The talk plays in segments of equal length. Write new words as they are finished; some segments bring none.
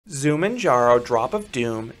Zumanjaro Drop of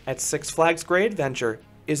Doom at Six Flags Great Adventure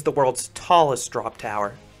is the world's tallest drop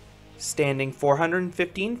tower. Standing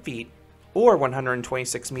 415 feet, or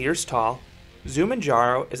 126 meters tall,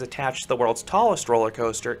 Zumanjaro is attached to the world's tallest roller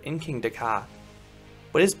coaster in Kingda Ka.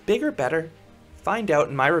 But is bigger better? Find out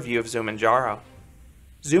in my review of Zumanjaro.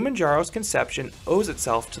 Zumanjaro's conception owes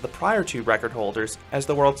itself to the prior two record holders as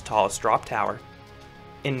the world's tallest drop tower.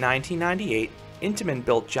 In 1998, Intamin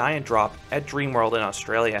built Giant Drop at Dreamworld in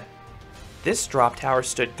Australia. This drop tower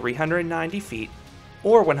stood 390 feet,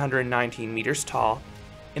 or 119 meters tall,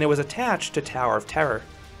 and it was attached to Tower of Terror,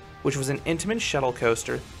 which was an Intamin shuttle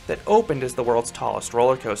coaster that opened as the world's tallest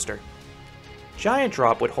roller coaster. Giant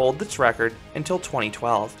Drop would hold this record until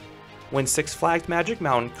 2012, when Six Flags Magic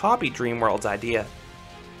Mountain copied Dreamworld's idea.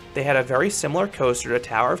 They had a very similar coaster to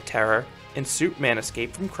Tower of Terror and Superman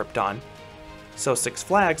Escape from Krypton, so Six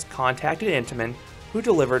Flags contacted Intamin, who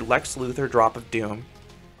delivered Lex Luthor Drop of Doom,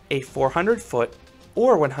 a 400-foot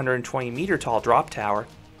or 120-meter tall drop tower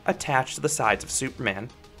attached to the sides of Superman.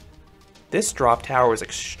 This drop tower was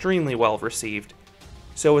extremely well received,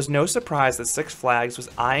 so it was no surprise that Six Flags was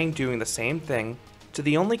eyeing doing the same thing to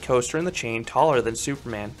the only coaster in the chain taller than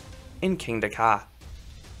Superman, in Kingda Ka.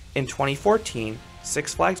 In 2014,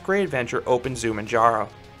 Six Flags Great Adventure opened Zumanjaro.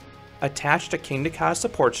 Attached to Kingda Ka's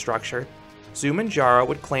support structure, Zumanjaro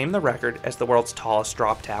would claim the record as the world's tallest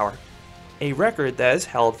drop tower, a record that is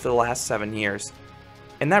held for the last 7 years.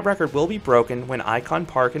 And that record will be broken when Icon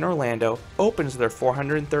Park in Orlando opens their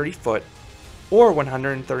 430-foot or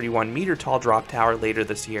 131-meter tall drop tower later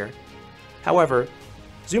this year. However,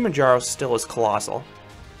 Zumanjaro still is colossal.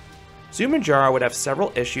 Zumanjaro would have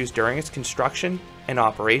several issues during its construction and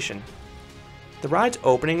operation. The ride's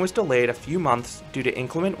opening was delayed a few months due to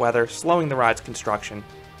inclement weather slowing the ride's construction.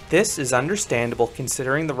 This is understandable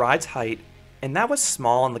considering the ride's height, and that was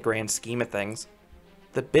small in the grand scheme of things.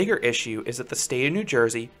 The bigger issue is that the state of New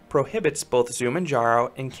Jersey prohibits both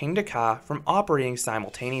Zumanjaro and Kingda Ka from operating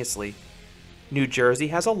simultaneously. New Jersey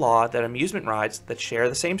has a law that amusement rides that share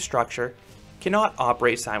the same structure cannot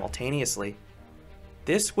operate simultaneously.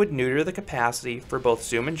 This would neuter the capacity for both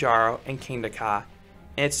Zumanjaro and Kingda Ka,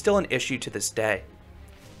 and it's still an issue to this day.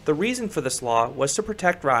 The reason for this law was to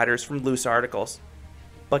protect riders from loose articles.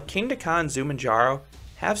 But Kingda Ka and Zumanjaro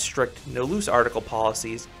have strict no loose article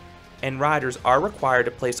policies, and riders are required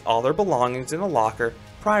to place all their belongings in a locker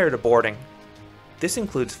prior to boarding. This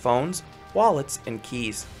includes phones, wallets, and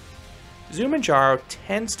keys. Zumanjaro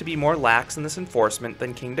tends to be more lax in this enforcement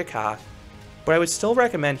than Kingda Ka, but I would still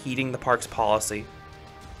recommend heeding the park's policy.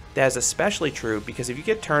 That is especially true because if you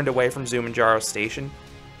get turned away from Zumanjaro Station,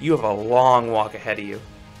 you have a long walk ahead of you,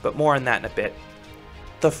 but more on that in a bit.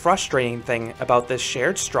 The frustrating thing about this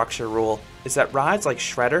shared structure rule is that rides like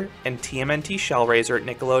Shredder and TMNT Shellraiser at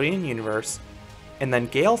Nickelodeon Universe, and then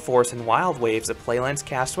Gale Force and Wild Waves at Playland's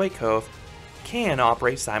Castaway Cove can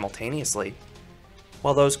operate simultaneously.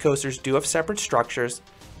 While those coasters do have separate structures,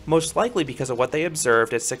 most likely because of what they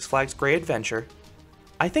observed at Six Flags Great Adventure,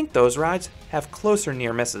 I think those rides have closer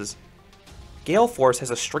near misses. Gale Force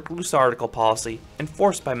has a strict loose article policy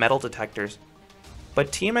enforced by metal detectors,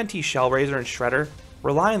 but TMNT Shellraiser and Shredder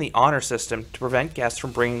rely on the honor system to prevent guests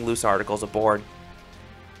from bringing loose articles aboard.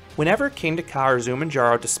 Whenever Kingda Ka or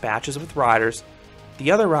Zumanjaro dispatches with riders,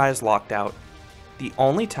 the other ride is locked out. The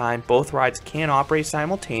only time both rides can operate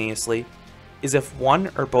simultaneously is if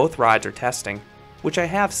one or both rides are testing, which I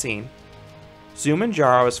have seen.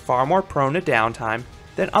 Zumanjaro is far more prone to downtime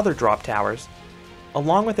than other drop towers.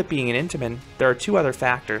 Along with it being an Intamin, there are two other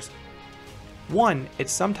factors. One, it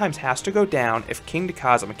sometimes has to go down if Kingda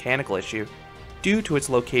Ka has a mechanical issue, due to its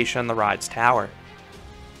location on the ride's tower.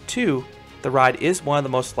 2. The ride is one of the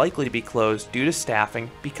most likely to be closed due to staffing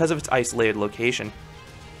because of its isolated location.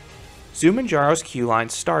 Zumanjaro's queue line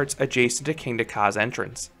starts adjacent to Kingda Ka's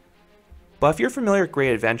entrance. But if you're familiar with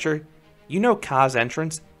Great Adventure, you know Ka's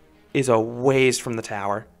entrance is a ways from the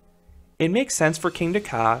tower. It makes sense for Kingda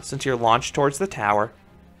Ka since you're launched towards the tower,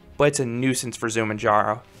 but it's a nuisance for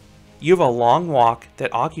Zumanjaro. You have a long walk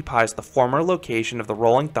that occupies the former location of the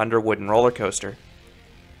Rolling Thunder wooden roller coaster.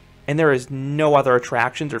 And there is no other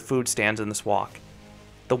attractions or food stands in this walk.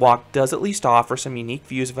 The walk does at least offer some unique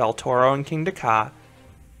views of El Toro and Kingda Ka,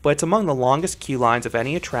 but it's among the longest queue lines of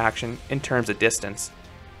any attraction in terms of distance.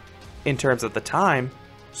 In terms of the time,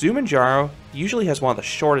 Zumanjaro usually has one of the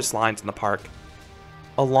shortest lines in the park.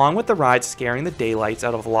 Along with the ride scaring the daylights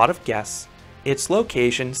out of a lot of guests, its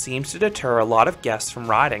location seems to deter a lot of guests from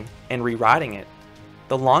riding and re-riding it.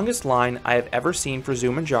 The longest line I have ever seen for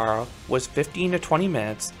Zumanjaro was 15 to 20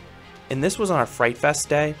 minutes, and this was on a Fright Fest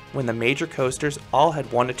day when the major coasters all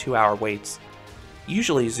had 1 to 2 hour waits.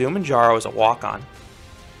 Usually Zumanjaro is a walk-on.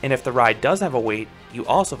 And if the ride does have a wait, you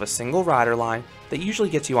also have a single rider line that usually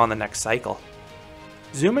gets you on the next cycle.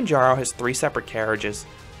 Zumanjaro has 3 separate carriages.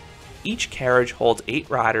 Each carriage holds 8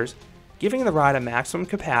 riders, giving the ride a maximum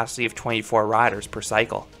capacity of 24 riders per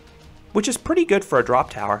cycle, which is pretty good for a drop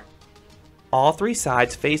tower. All 3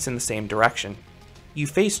 sides face in the same direction. You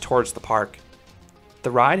face towards the park.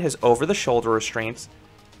 The ride has over-the-shoulder restraints,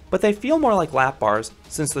 but they feel more like lap bars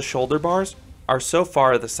since the shoulder bars are so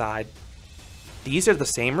far to the side. These are the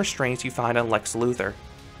same restraints you find on Lex Luthor.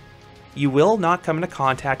 You will not come into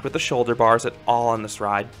contact with the shoulder bars at all on this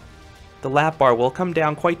ride. The lap bar will come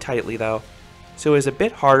down quite tightly though, so it is a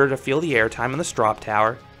bit harder to feel the airtime on this drop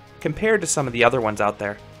tower compared to some of the other ones out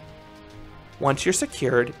there. Once you're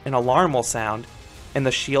secured, an alarm will sound, and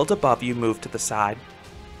the shields above you move to the side.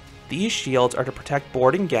 These shields are to protect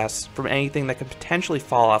boarding guests from anything that could potentially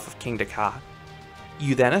fall off of Kingda Ka.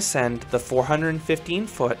 You then ascend the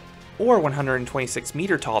 415-foot or 126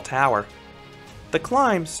 meter tall tower. The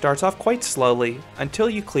climb starts off quite slowly until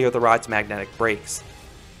you clear the ride's magnetic brakes.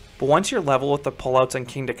 But once you're level with the pullouts on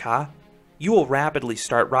Kingda Ka, you will rapidly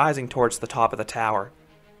start rising towards the top of the tower.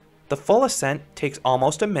 The full ascent takes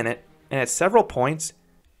almost a minute, and at several points,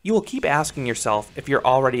 you will keep asking yourself if you're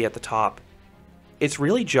already at the top. It's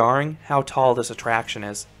really jarring how tall this attraction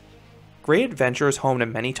is. Great Adventure is home to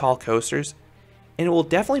many tall coasters, and it will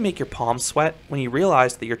definitely make your palms sweat when you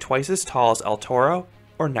realize that you're twice as tall as El Toro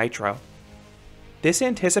or Nitro. This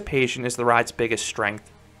anticipation is the ride's biggest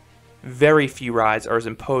strength. Very few rides are as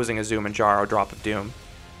imposing as Zumanjaro Drop of Doom.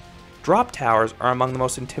 Drop towers are among the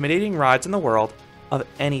most intimidating rides in the world of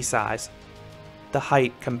any size. The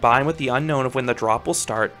height, combined with the unknown of when the drop will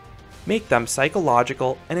start, make them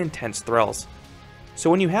psychological and intense thrills. So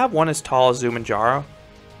when you have one as tall as Zumanjaro,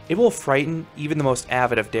 it will frighten even the most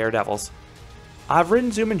avid of daredevils. I've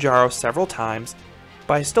ridden Zumanjaro several times,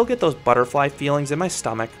 but I still get those butterfly feelings in my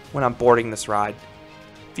stomach when I'm boarding this ride.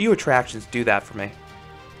 Few attractions do that for me.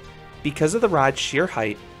 Because of the ride's sheer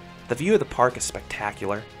height, the view of the park is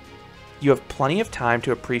spectacular. You have plenty of time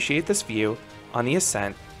to appreciate this view on the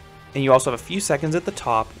ascent, and you also have a few seconds at the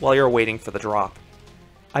top while you're waiting for the drop.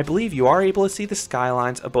 I believe you are able to see the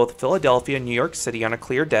skylines of both Philadelphia and New York City on a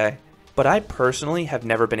clear day, but I personally have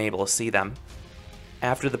never been able to see them.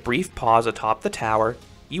 After the brief pause atop the tower,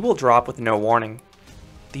 you will drop with no warning.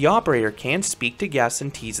 The operator can speak to guests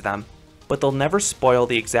and tease them, but they'll never spoil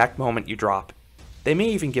the exact moment you drop. They may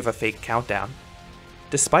even give a fake countdown.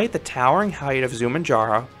 Despite the towering height of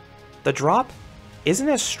Zumanjaro, the drop isn't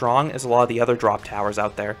as strong as a lot of the other drop towers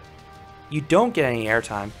out there. You don't get any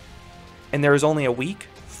airtime, and there is only a weak,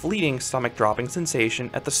 fleeting stomach-dropping sensation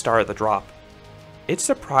at the start of the drop. It's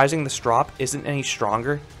surprising this drop isn't any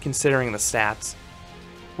stronger considering the stats.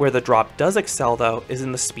 Where the drop does excel though is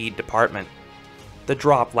in the speed department. The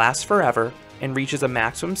drop lasts forever and reaches a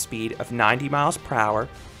maximum speed of 90 miles per hour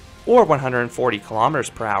or 140 kilometers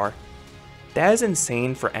per hour. That is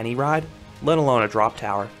insane for any ride, let alone a drop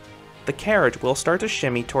tower. The carriage will start to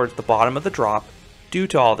shimmy towards the bottom of the drop due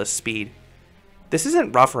to all this speed. This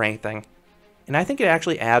isn't rough or anything, and I think it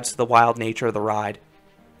actually adds to the wild nature of the ride.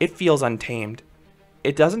 It feels untamed.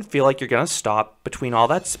 It doesn't feel like you're going to stop between all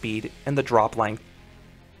that speed and the drop length.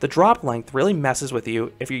 The drop length really messes with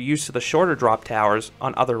you if you're used to the shorter drop towers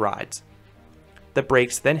on other rides. The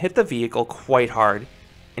brakes then hit the vehicle quite hard,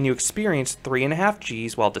 and you experience 3.5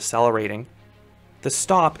 Gs while decelerating. The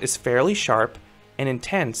stop is fairly sharp and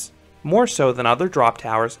intense, more so than other drop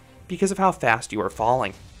towers because of how fast you are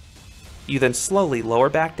falling. You then slowly lower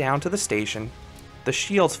back down to the station, the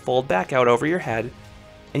shields fold back out over your head,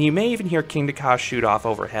 and you may even hear Kingda Ka shoot off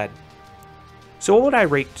overhead. So what would I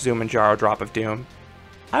rate Zumanjaro Drop of Doom?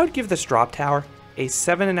 I would give this drop tower a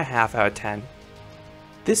 7.5 out of 10.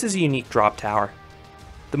 This is a unique drop tower.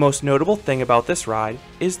 The most notable thing about this ride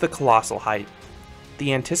is the colossal height.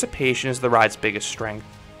 The anticipation is the ride's biggest strength,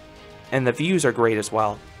 and the views are great as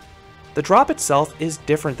well. The drop itself is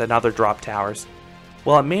different than other drop towers.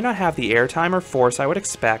 While it may not have the airtime or force I would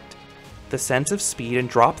expect, the sense of speed and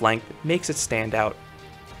drop length makes it stand out.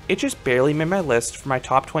 It just barely made my list for my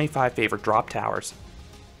top 25 favorite drop towers.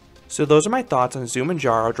 So those are my thoughts on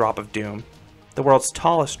Zumanjaro Drop of Doom, the world's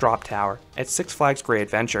tallest drop tower at Six Flags Great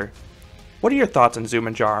Adventure. What are your thoughts on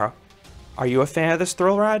Zumanjaro? Are you a fan of this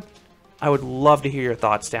thrill ride? I would love to hear your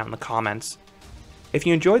thoughts down in the comments. If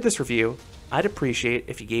you enjoyed this review, I'd appreciate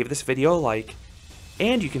if you gave this video a like,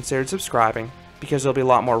 and you considered subscribing, because there'll be a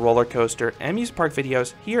lot more roller coaster and amusement park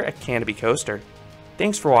videos here at Kingda Coaster.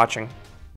 Thanks for watching.